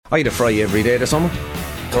I had a fry every day this summer,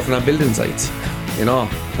 working on building sites. You know,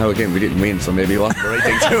 now again, we didn't win, so maybe it wasn't the right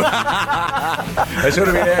thing to do. I should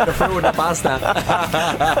have been there, the fruit and the pasta.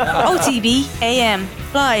 OTB AM,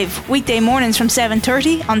 live weekday mornings from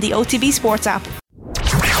 7:30 on the OTB Sports app.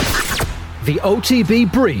 The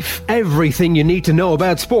OTB Brief. Everything you need to know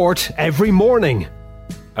about sport every morning.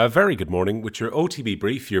 A very good morning with your OTB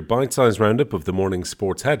Brief, your bite-sized roundup of the morning's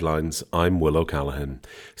sports headlines. I'm Will O'Callaghan.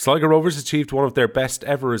 Sligo Rovers achieved one of their best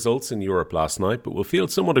ever results in Europe last night, but will feel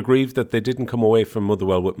somewhat aggrieved that they didn't come away from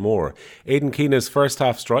Motherwell with more. Aidan Keena's first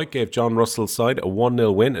half strike gave John Russell's side a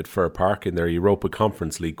 1-0 win at Fir Park in their Europa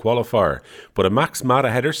Conference League qualifier. But a Max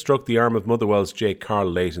Mata header struck the arm of Motherwell's Jake Carl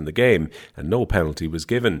late in the game, and no penalty was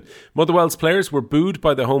given. Motherwell's players were booed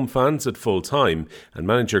by the home fans at full time, and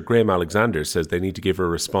manager Graham Alexander says they need to give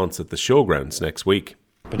a response at the showgrounds next week.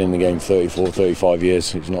 Been in the game 34, 35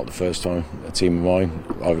 years. It's not the first time a team of mine,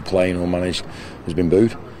 either playing or managed, has been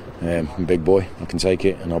booed. I'm a big boy, I can take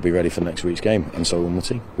it, and I'll be ready for next week's game, and so will my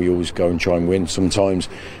team. We always go and try and win. Sometimes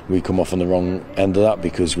we come off on the wrong end of that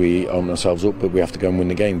because we open ourselves up, but we have to go and win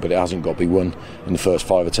the game. But it hasn't got to be won in the first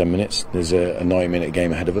 5 or 10 minutes. There's a 90-minute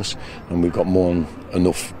game ahead of us, and we've got more than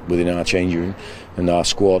enough within our changing room and our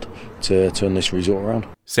squad to turn this result around.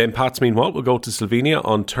 St. Pat's, meanwhile, will go to Slovenia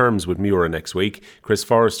on terms with Mura next week. Chris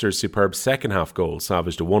Forrester's superb second-half goal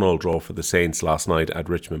salvaged a 1-1 draw for the Saints last night at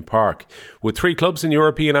Richmond Park. With 3 clubs in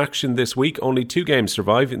European action this week, only 2 games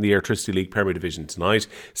survive in the Airtricity League Premier Division tonight.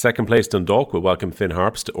 Second place Dundalk will welcome Finn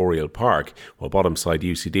Harps to Oriel Park, while bottom side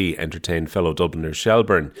UCD entertain fellow Dubliners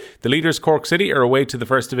Shelbourne. The leaders Cork City are away to the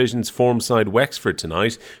First Division's form side Wexford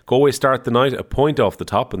tonight. Galway start the night a point off the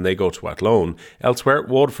top and they go to Athlone. Elsewhere,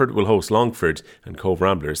 Waterford will host Longford and Cove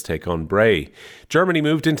Ramblers take on Bray. Germany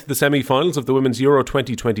moved into the semi-finals of the Women's Euro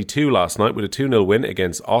 2022 last night with a 2-0 win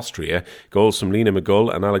against Austria. Goals from Lena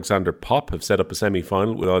McGull and Alexander Popp have set up a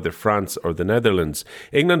semi-final with either France or the Netherlands.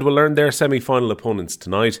 England will learn their semi-final opponents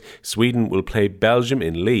tonight. Sweden will play Belgium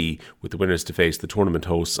in Lee, with the winners to face the tournament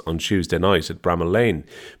hosts on Tuesday night at Bramall Lane.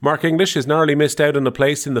 Mark English has narrowly missed out on a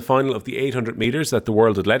place in the final of the 800 metres at the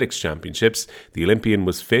World Athletics Championships. The Olympian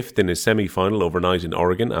was 5th in his semi-final overnight in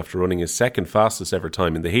Oregon after running his second fastest ever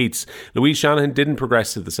time in the heats. Louise Shanahan didn't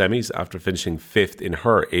progress to the semis after finishing 5th in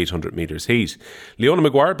her 800 metres heat. Leona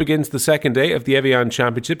Maguire begins the second day of the Evian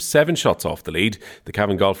Championship 7 shots off the lead. The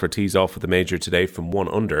Cavan golfer tees off with the major today from 1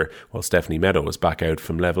 under, while Stephanie Meadow is back out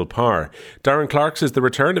from level par. Darren Clark says the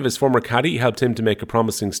return of his former caddy helped him to make a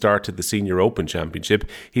promising start to the Senior Open Championship.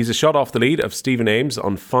 He's a shot off the lead of Stephen Ames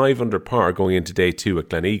on 5 under par going into day 2 at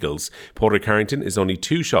Gleneagles. Padraig Harrington is only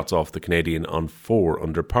 2 shots off the Canadian on 4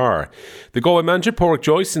 under par. The Galway manager Pádraig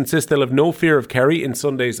Joyce insists they'll have no fear of Kerry in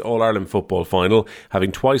Sunday's All-Ireland football final.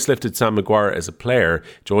 Having twice lifted Sam Maguire as a player,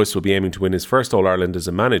 Joyce will be aiming to win his first All-Ireland as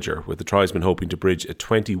a manager, with the Tribesmen hoping to bridge a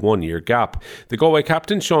 21-year gap. The Galway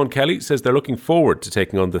captain, Sean Kelly, says they're looking forward to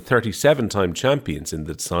taking on the 37-time champions in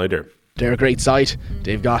the decider. They're a great side.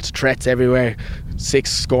 They've got threats everywhere.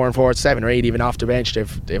 6 scoring forwards, 7 or 8 even off the bench.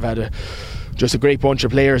 They've had just a great bunch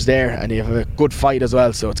of players there, and they have a good fight as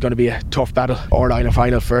well, so it's going to be a tough battle. All-Ireland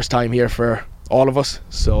final, first time here for all of us,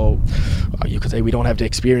 so you could say we don't have the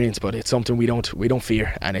experience, but it's something we don't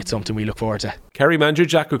fear, and it's something we look forward to. Kerry manager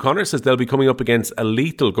Jack O'Connor says they'll be coming up against a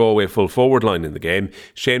lethal Galway full forward line in the game.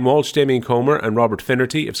 Shane Walsh, Damien Comer and Robert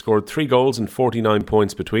Finnerty have scored 3 goals and 49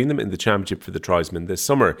 points between them in the championship for the Tribesmen this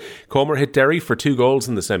summer. Comer hit Derry for 2 goals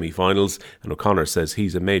in the semi-finals, and O'Connor says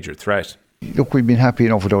he's a major threat. Look, we've been happy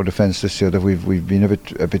enough with our defence this year that we've been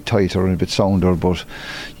a bit tighter and a bit sounder, but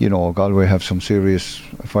you know, Galway have some serious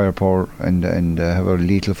firepower and have a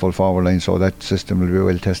lethal full forward line, so that system will be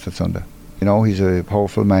well tested Sunday. You know, he's a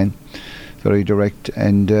powerful man, very direct,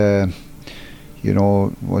 and you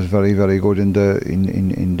know, was very, very good in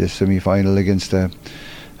the semi-final against a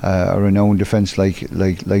renowned defence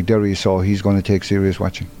like Derry, so he's going to take serious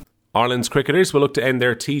watching. Ireland's cricketers will look to end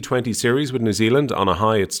their T20 series with New Zealand on a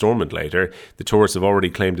high at Stormont later. The Tourists have already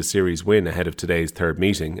claimed a series win ahead of today's third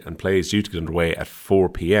meeting, and play is due to get underway at 4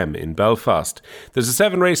 p.m. in Belfast. There's a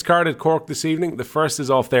 7-race card at Cork this evening. The first is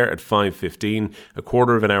off there at 5:15. A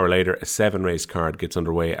quarter of an hour later, a 7-race card gets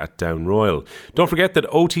underway at Down Royal. Don't forget that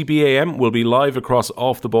OTB AM will be live across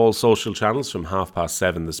Off the Ball social channels from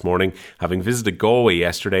 7:30 this morning. Having visited Galway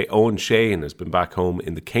yesterday, Owen Sheehan has been back home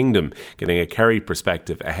in the Kingdom, getting a Kerry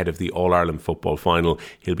perspective ahead of the All-Ireland football final.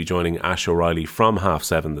 He'll be joining Ash O'Reilly from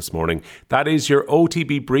 7:30 this morning. That is your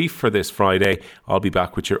OTB Brief for this Friday. I'll be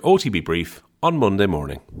back with your OTB Brief on Monday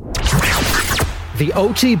morning. The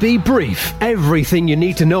OTB Brief. Everything you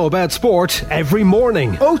need to know about sport every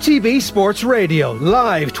morning. OTB Sports Radio.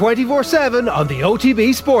 Live 24/7 on the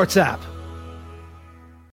OTB Sports app.